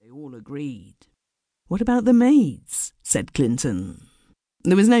agreed. "What about the maids?" said Clinton.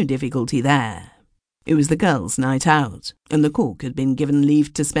 There was no difficulty there. It was the girls' night out, and the cook had been given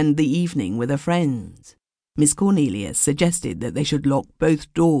leave to spend the evening with a friend. Miss Cornelius suggested that they should lock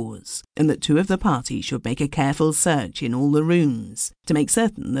both doors, and that 2 of the party should make a careful search in all the rooms to make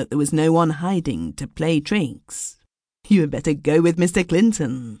certain that there was no one hiding to play tricks. "You had better go with Mr.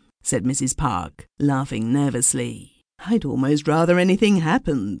 Clinton," said Mrs. Park, laughing nervously. "I'd almost rather anything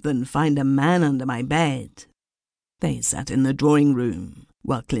happened than find a man under my bed." They sat in the drawing-room,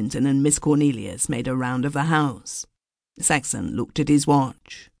 while Clinton and Miss Cornelius made a round of the house. Saxon looked at his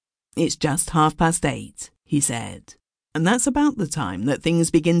watch. "It's just 8:30, he said. "And that's about the time that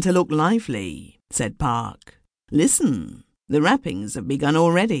things begin to look lively," said Park. "Listen, the rappings have begun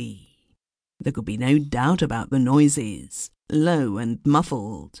already." There could be no doubt about the noises, low and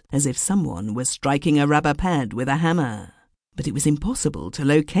muffled, as if someone was striking a rubber pad with a hammer. But it was impossible to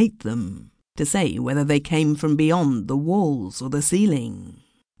locate them, to say whether they came from beyond the walls or the ceiling.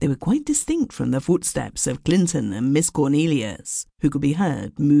 They were quite distinct from the footsteps of Clinton and Miss Cornelius, who could be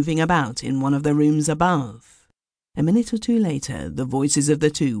heard moving about in one of the rooms above. A minute or 2 later, the voices of the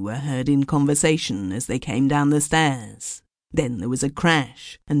 2 were heard in conversation as they came down the stairs. Then there was a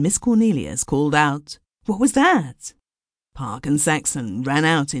crash, and Miss Cornelius called out, "What was that?" Park and Saxon ran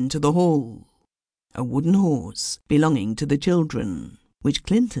out into the hall. A wooden horse, belonging to the children, which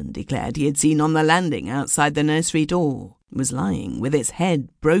Clinton declared he had seen on the landing outside the nursery door, was lying with its head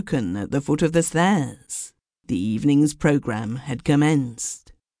broken at the foot of the stairs. The evening's programme had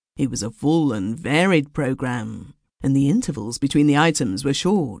commenced. It was a full and varied programme, and the intervals between the items were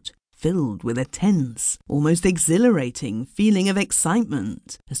short, filled with a tense, almost exhilarating feeling of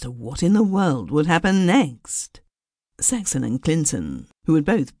excitement as to what in the world would happen next. Saxon and Clinton, who had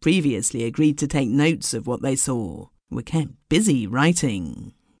both previously agreed to take notes of what they saw, were kept busy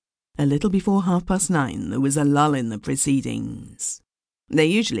writing. A little before 9:30 there was a lull in the proceedings. "They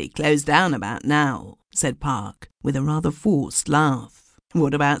usually close down about now," said Park, with a rather forced laugh.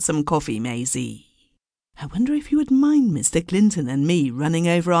 "What about some coffee, Maisie?" "I wonder if you would mind Mr. Clinton and me running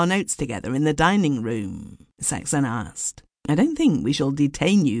over our notes together in the dining-room?" Saxon asked. "I don't think we shall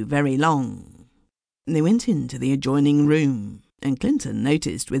detain you very long." They went into the adjoining room, and Clinton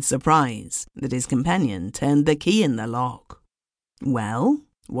noticed with surprise that his companion turned the key in the lock. "Well,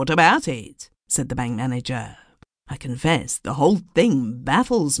 what about it?" said the bank manager. "I confess the whole thing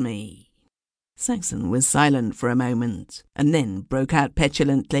baffles me." Saxon was silent for a moment, and then broke out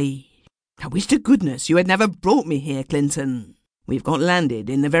petulantly, "I wish to goodness you had never brought me here, Clinton. We've got landed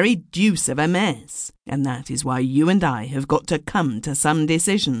in the very deuce of a mess, and that is why you and I have got to come to some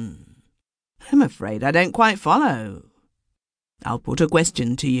decision." "I'm afraid I don't quite follow." "I'll put a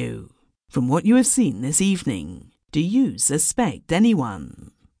question to you. From what you have seen this evening, do you suspect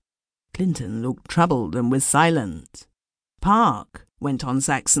anyone?" Clinton looked troubled and was silent. "Park," went on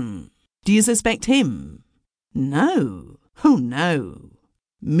Saxon, "do you suspect him?" "No. Oh, no."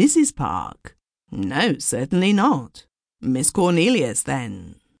 "Mrs. Park?" "No, certainly not." "Miss Cornelius,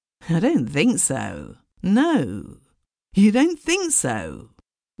 then?" "I don't think so." "No." "You don't think so?"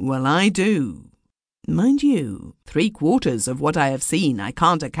 "Well, I do. Mind you, 3/4 of what I have seen I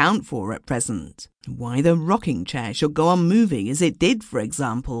can't account for at present. Why the rocking chair should go on moving as it did, for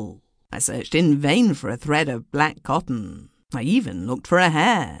example. I searched in vain for a thread of black cotton. I even looked for a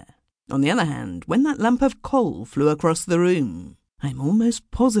hair. On the other hand, when that lump of coal flew across the room, I'm almost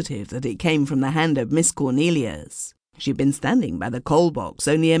positive that it came from the hand of Miss Cornelius. She'd been standing by the coal box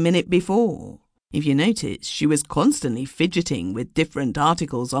only a minute before. If you notice, she was constantly fidgeting with different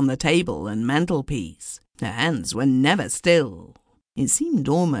articles on the table and mantelpiece. Her hands were never still. It seemed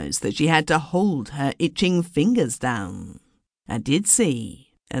almost that she had to hold her itching fingers down. I did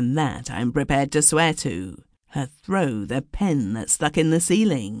see, and that I'm prepared to swear to, her throw the pen that stuck in the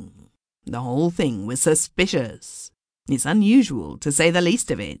ceiling. The whole thing was suspicious. It's unusual, to say the least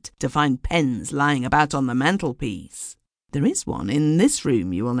of it, to find pens lying about on the mantelpiece. There is one in this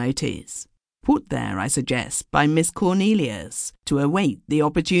room, you will notice. Put there, I suggest, by Miss Cornelius, to await the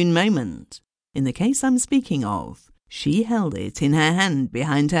opportune moment. In the case I'm speaking of, she held it in her hand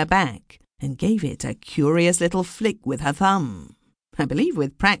behind her back, and gave it a curious little flick with her thumb. I believe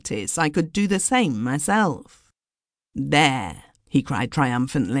with practice I could do the same myself. "There," he cried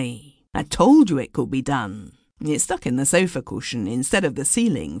triumphantly. "I told you it could be done. It stuck in the sofa cushion instead of the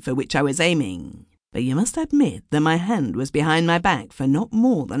ceiling for which I was aiming. But you must admit that my hand was behind my back for not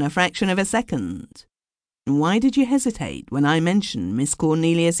more than a fraction of a second. Why did you hesitate when I mentioned Miss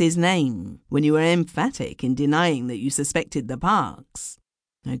Cornelius's name, when you were emphatic in denying that you suspected the Parks?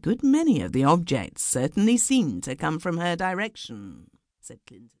 A good many of the objects certainly seemed to come from her direction," said Clinton.